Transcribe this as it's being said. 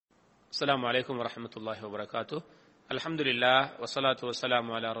அஸ்ஸலாமு அலைக்கும் வரஹ்மத்துல்லாஹி வபரகாத்துஹ். அல்ஹம்துலில்லாஹ் வஸ்ஸலாத்து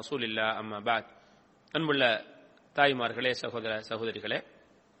வஸ்ஸலாமு அலா ரசூலில்லாஹ் அம்மா பஅத். அன்புள்ள தாய்மார்களே, சகோதர சகோதரிகளே,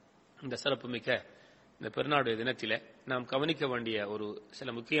 இந்த சிறப்புமிக்க இந்த பெருநாடு தினத்திலே நாம் கவனிக்க வேண்டிய ஒரு சில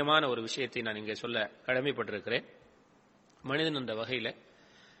முக்கியமான ஒரு விஷயத்தை நான் இங்கே சொல்ல கடமைப்பட்டிருக்கிறேன். மனிதன் என்ற வகையில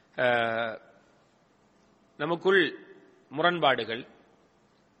நமக்குள் முரண்பாடுகள்,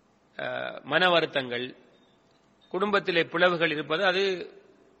 மன வருத்தங்கள், குடும்பத்திலே பிளவுகள் இருப்பது அது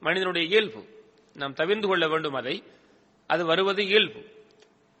மனிதனுடைய இயல்பு. நாம் தவிர்த்து கொள்ள வேண்டும். அது வருவது இயல்பு.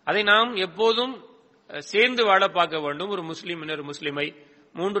 அதை நாம் எப்போதும் சேர்ந்து வாழ பார்க்க வேண்டும். ஒரு முஸ்லீம் இன்னொரு முஸ்லிமை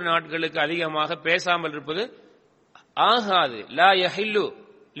 3 நாட்களுக்கு அதிகமாக பேசாமல் இருப்பது ஆகாது. லா யஹில்லு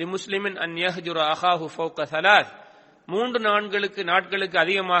லிமுஸ்லிமின் அன் யஹ்ஜுர அஹாஹு ஃபௌக 3 நாட்களுக்கு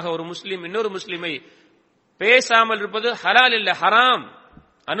அதிகமாக ஒரு முஸ்லிம் இன்னொரு முஸ்லிமை பேசாமல் இருப்பது ஹலால் இல்ல, ஹராம்,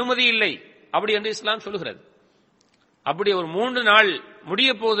 அனுமதி இல்லை. அப்படி என்று இஸ்லாம் சொல்லுகிறது. அப்படி ஒரு 3 நாள் முடிய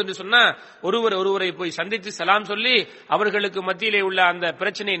போகுது என்று சொன்னா ஒருவரை போய் சந்தித்து சலாம் சொல்லி அவர்களுக்கு மத்தியிலே உள்ள அந்த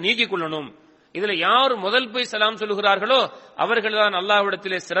பிரச்சனையை நீக்கிக் கொள்ளணும். இதுல யார் முதல் போய் சலாம் சொல்லுகிறார்களோ அவர்கள்தான்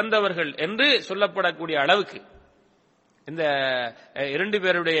அல்லாஹ்விடத்திலே சிறந்தவர்கள் என்று சொல்லப்படக்கூடிய அளவுக்கு இந்த 2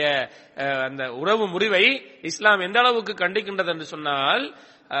 பேருடைய அந்த உறவு முறிவை இஸ்லாம் எந்த அளவுக்கு கண்டிக்கின்றது என்று சொன்னால்,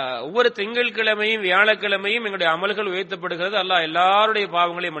 ஒவ்வொரு திங்கட்கிழமையும் வியாழக்கிழமையும் எங்களுடைய அமல்கள் உயர்த்தப்படுகிறது. அல்லாஹ் எல்லாருடைய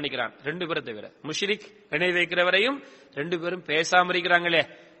பாவங்களையும் மன்னிக்கிறான், 2 பேரை தவிர. முஷ்ரிக் இணை வைக்கிறவரையும் 2 பேரும் பேசாம இருக்கிறாங்களே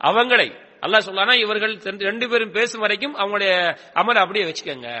அவங்களை அல்லாஹ் சொல்லானா, இவர்கள் 2 பேரும் பேசும் வரைக்கும் அவங்களுடைய அமலை அப்படியே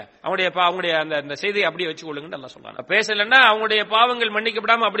வச்சுக்கோங்க, அவங்களுடைய அந்த செய்தியை அப்படியே வச்சுக்கொள்ளுங்க அல்லாஹ் சொல்லானா. பேசலன்னா அவங்களுடைய பாவங்கள்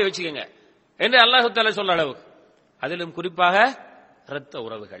மன்னிக்கப்படாம அப்படியே வச்சுக்கோங்க என்று அல்லாஹ் தஆலா சொல்ல அளவுக்கு. அதிலும் குறிப்பாக இரத்த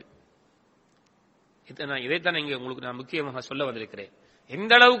உறவுகள். இதைத்தான் இங்கே உங்களுக்கு நான் முக்கியமாக சொல்ல வந்திருக்கிறேன்.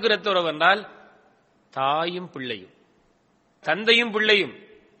 எந்த அளவுக்கு இரத்த உறவு என்றால், தாயும் பிள்ளையும், தந்தையும் பிள்ளையும்,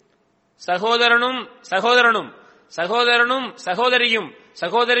 சகோதரனும் சகோதரனும், சகோதரனும் சகோதரியும்,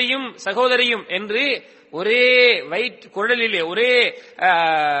 சகோதரியும் சகோதரியும் என்று ஒரே குழலிலே ஒரே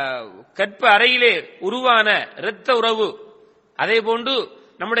கற்ப அறையிலே உருவான இரத்த உறவு. அதே போன்று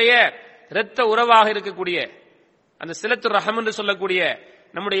நம்முடைய இரத்த உறவாக இருக்கக்கூடிய அந்த சிலத்து ரஹம் என்று சொல்லக்கூடிய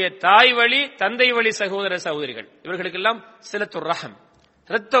நம்முடைய தாய் வழி தந்தை வழி சகோதர சகோதரிகள், இவர்களுக்கெல்லாம் சிலத்து ரஹம்,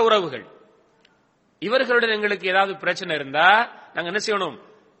 இரத்த உறவுகள். இவர்களுடன் எங்களுக்கு ஏதாவது பிரச்சனை இருந்தா நாங்க என்ன செய்யணும்?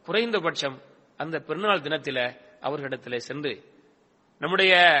 குறைந்தபட்சம் அந்த பெருநாள் தினத்தில அவர்களிடத்திலே சென்று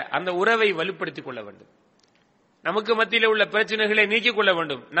நம்முடைய அந்த உறவை வலுப்படுத்திக் கொள்ள வேண்டும். நமக்கு மத்தியிலே உள்ள பிரச்சனைகளை நீக்கிக் கொள்ள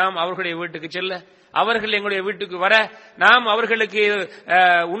வேண்டும். நாம் அவர்களுடைய வீட்டுக்கு செல்ல, அவர்கள் எங்களுடைய வீட்டுக்கு வர, நாம் அவர்களுக்கு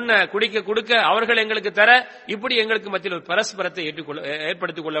உண்ண குடிக்க கொடுக்க, அவர்கள் எங்களுக்கு தர, இப்படி எங்களுக்கு மத்தியில் ஒரு பரஸ்பரத்தை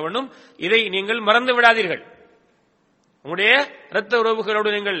ஏற்படுத்திக் கொள்ள வேண்டும். இதை நீங்கள் மறந்து விடாதீர்கள். உங்களுடைய இரத்த உறவுகளோடு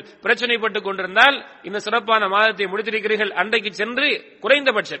நீங்கள் பிரச்சனைப்பட்டுக் கொண்டிருந்தால் இந்த சிறப்பான மாதத்தை முடித்திருக்கிறீர்கள், அன்றைக்கு சென்று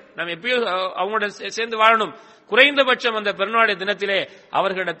குறைந்தபட்சம் நாம் எப்பயும் அவங்களோட சேர்ந்து வாழணும். குறைந்தபட்சம் அந்த பெருநாள் தினத்திலே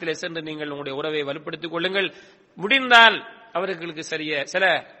அவர்களிடத்திலே சென்று நீங்கள் உங்களுடைய உறவை வலுப்படுத்திக் கொள்ளுங்கள். முடிந்தால் அவர்களுக்கு சில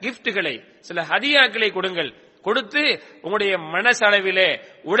கிஃப்ட்களை, சில ஹதியாக்களை கொடுங்கள். கொடுத்து உங்களுடைய மனசளவிலே,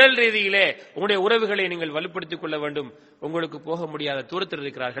 உடல் ரீதியிலே உங்களுடைய உறவுகளை நீங்கள் வலுப்படுத்திக் கொள்ள வேண்டும். உங்களுக்கு போக முடியாத தூரத்தில்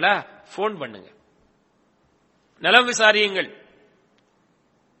இருக்கிறார்களா, போன் பண்ணுங்க, நலம் விசாரியுங்கள்.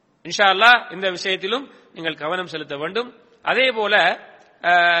 இன்ஷா அல்லாஹ் இந்த விஷயத்திலும் நீங்கள் கவனம் செலுத்த வேண்டும். அதே போல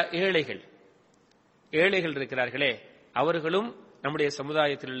ஏழைகள் இருக்கிறார்களே, அவர்களும் நம்முடைய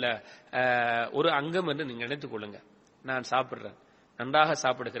சமுதாயத்தில் உள்ள ஒரு அங்கம் என்று நீங்கள் நினைத்துக் கொள்ளுங்க. நான் சாப்பிடுறேன், நன்றாக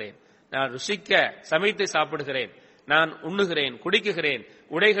சாப்பிடுகிறேன், நான் ருசிக்க சமைத்து சாப்பிடுகிறேன், நான் உண்ணுகிறேன், குடிக்குகிறேன்,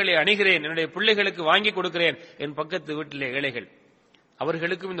 உடைகளை அணிகிறேன், என்னுடைய பிள்ளைகளுக்கு வாங்கி கொடுக்கிறேன். என் பக்கத்து வீட்டிலே ஏழைகள்,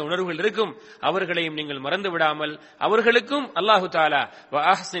 அவர்களுக்கும் இந்த உணர்வுகள் இருக்கும். அவர்களையும் நீங்கள் மறந்து விடாமல் அவர்களுக்கும் அல்லாஹு தஆலா வ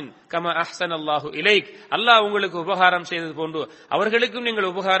அஹ்சின் கமா அஹ்ஸன அல்லாஹு இலைக், அல்லாஹ் உங்களுக்கு உபகாரம் செய்தது போன்று அவர்களுக்கும்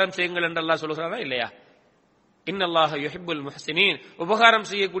நீங்கள் உபகாரம் செய்யுங்கள் என்று அல்லாஹ் சொல்கிறாரா இல்லையா? இன்னல்லாஹ யுஹிப்புல் முஹ்சினீன், உபகாரம்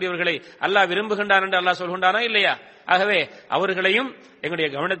செய்யக்கூடியவர்களை அல்லாஹ் விரும்புகின்றான் என்று அல்லாஹ் சொல்கின்றானா இல்லையா? ஆகவே அவர்களையும் எங்களுடைய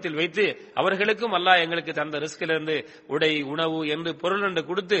கவனத்தில் வைத்து அவர்களுக்கும் அல்லாஹ் எங்களுக்கு தந்த ரிஸ்கிலிருந்து உடை, உணவு என்று பொருள் என்று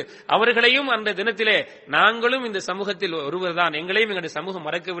கொடுத்து அவர்களையும் அந்த தினத்திலே நாங்களும் இந்த சமூகத்தில் ஒருவர்தான், எங்களையும் எங்களுடைய சமூகம்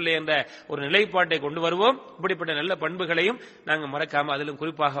மறக்கவில்லை என்ற ஒரு நிலைப்பாட்டை கொண்டு வருவோம். இப்படிப்பட்ட நல்ல பண்புகளையும் நாங்கள் மறக்காம, அதிலும்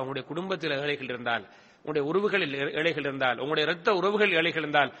குறிப்பாக உங்களுடைய குடும்பத்தில் ஏழைகள் இருந்தால், உங்களுடைய உறவுகளில் ஏழைகள் இருந்தால், உங்களுடைய இரத்த உறவுகள் ஏழைகள்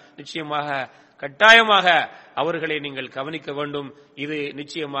இருந்தால் நிச்சயமாக கட்டாயமாக அவர்களை நீங்கள் கவனிக்க வேண்டும். இது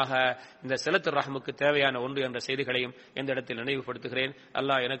நிச்சயமாக இந்த சிலத்து ரஹ்முக்கு தேவையான ஒன்று என்ற செய்திகளையும் இந்த இடத்தில் நினைவுபடுத்துகிறேன்.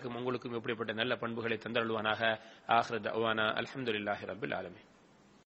 அல்லாஹ் எனக்கும் உங்களுக்கும் இப்படிப்பட்ட நல்ல பண்புகளை தந்தருள்வானாக. ஆகிரு தஅவானா அல்ஹம்துலில்லாஹி ரப்பில் ஆலமீன்.